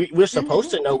 We're supposed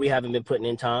to know we haven't been putting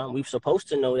in time. We're supposed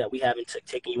to know that we haven't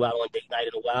taken you out on date night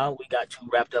in a while. We got too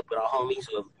wrapped up with our homies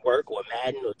or work or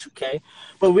Madden or 2K.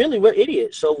 But really, we're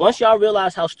idiots. So once y'all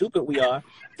realize how stupid we are,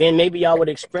 then maybe y'all would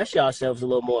express yourselves a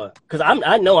little more. Because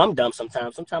I know I'm dumb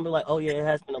sometimes. Sometimes we're like, oh yeah, it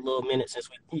has been a little minute since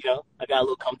I got a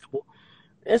little comfortable.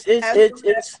 That's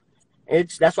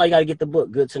why you gotta get the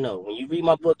book. Good to know. When you read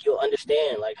my book, you'll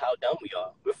understand like how dumb we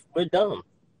are. We're dumb.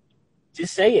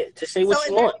 Just say it. Just say what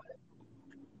you want.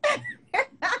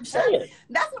 Say it.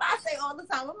 That's what I say all the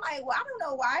time. I'm like, well, I don't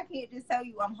know why I can't just tell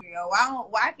you I'm hungry, or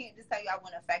why I can't just tell you I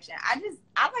want affection.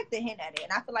 I like to hint at it,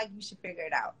 and I feel like you should figure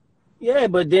it out. Yeah,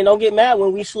 but then don't get mad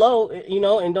when we slow,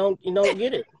 and don't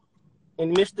get it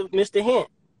and miss the hint.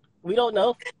 We don't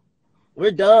know.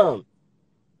 We're dumb.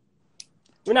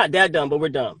 We're not that dumb, but we're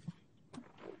dumb.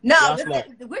 No,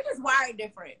 we're just wired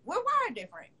different. We're wired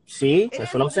different. See,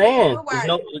 that's what I'm saying.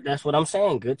 That's what I'm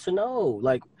saying. Good to know.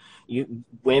 Like,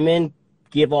 women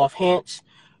give off hints.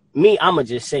 Me, I'ma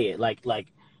just say it. Like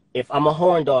if I'm a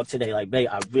horn dog today, like, babe,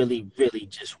 I really, really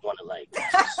just want to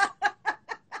just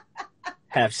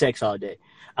have sex all day.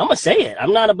 I'ma say it.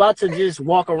 I'm not about to just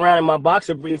walk around in my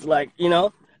boxer brief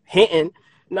hinting.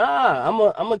 Nah, I'm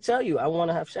gonna tell you I want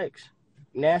to have sex.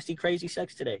 Nasty, crazy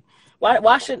sex today.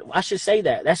 Why should I say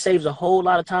that? That saves a whole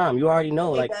lot of time. You already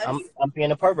know. I'm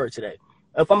being a pervert today.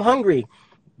 If I'm hungry,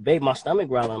 babe, my stomach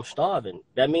growling, I'm starving.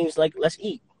 That means let's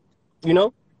eat.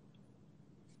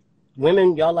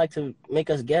 Women, y'all like to make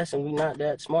us guess, and we're not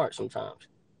that smart sometimes.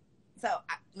 So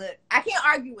look, I can't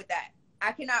argue with that.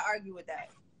 I cannot argue with that.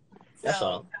 That's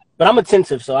all. But I'm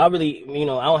attentive, so I really, I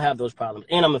don't have those problems,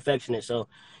 and I'm affectionate. So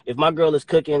if my girl is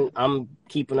cooking, I'm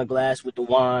keeping a glass with the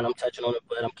wine. I'm touching on her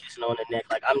butt. I'm kissing on her neck.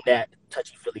 Like, I'm that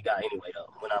touchy-feely guy anyway,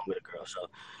 though, when I'm with a girl. So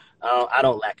I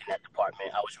don't lack in that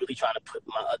department. I was really trying to put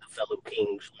my other fellow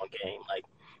kings on game. Like,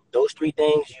 those three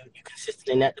things, you consistent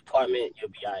in that department, you'll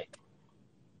be all right.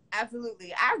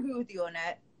 Absolutely. I agree with you on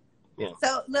that. Yeah.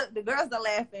 So, look, the girls are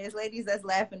laughing. It's ladies that's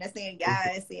laughing. They're saying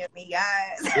guys, seeing me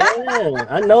guys. Yeah,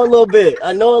 I know a little bit.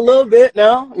 I know a little bit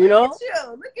now, Look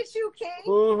at you, King.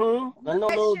 Mm-hmm. I know a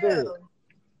little bit.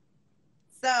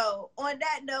 So, on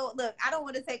that note, look, I don't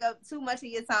want to take up too much of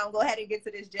your time. Go ahead and get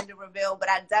to this gender reveal, but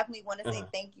I definitely want to say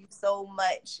thank you so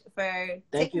much for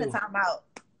taking the time out.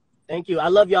 Thank you. I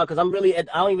love y'all because I'm really, I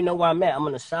don't even know where I'm at. I'm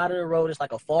on the side of the road. It's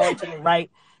like a farm to the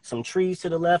right, some trees to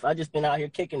the left. I just been out here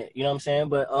kicking it. You know what I'm saying?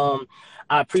 But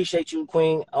I appreciate you,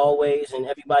 Queen, always, and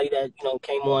everybody that,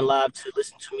 came on live to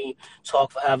listen to me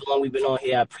talk for however long we've been on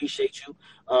here. I appreciate you.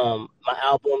 My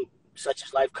album, Such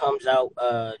As Life, comes out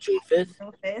June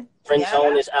 5th. Friend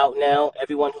Zone is out now.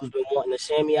 Everyone who's been wanting the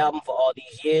Sammie album for all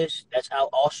these years, that's out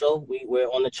also. We're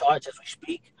on the charts as we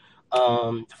speak.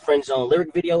 The Friend Zone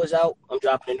lyric video is out. I'm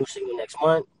dropping a new single next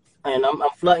month, and I'm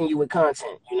flooding you with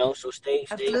content, so stay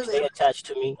attached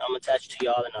to me. I'm attached to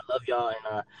y'all, and I love y'all,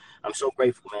 and I'm so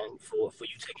grateful, man, for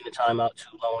you taking the time out to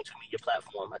loan to me your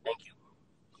platform. I thank you.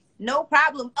 No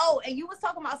problem. Oh, and you was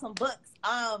talking about some books.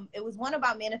 It was one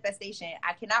about manifestation.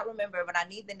 I cannot remember, but I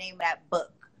need the name of that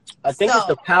book. I think it's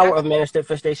The Power of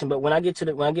Manifestation. But when I get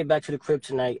back to the crib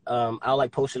tonight, I'll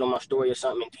post it on my story or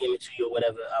something and DM it to you or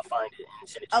whatever. I'll find it and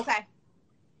send it to you. Okay.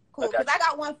 Cool. Because I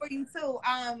got one for you too.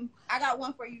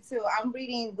 I'm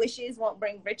reading Wishes Won't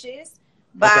Bring Riches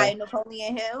by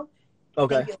Napoleon Hill.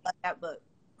 Okay. I think you'll love that book.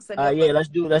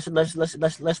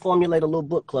 Let's formulate a little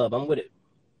book club. I'm with it.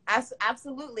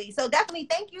 Absolutely. So definitely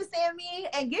thank you, Sammie,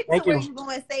 and get to where you're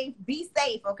going safe. Be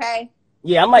safe, okay?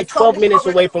 Yeah, I'm 12 minutes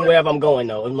away from wherever I'm going,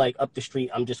 though. I'm up the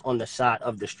street. I'm just on the side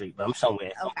of the street, but I'm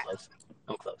somewhere. Okay.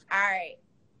 I'm close. All right.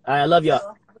 I love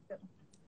y'all.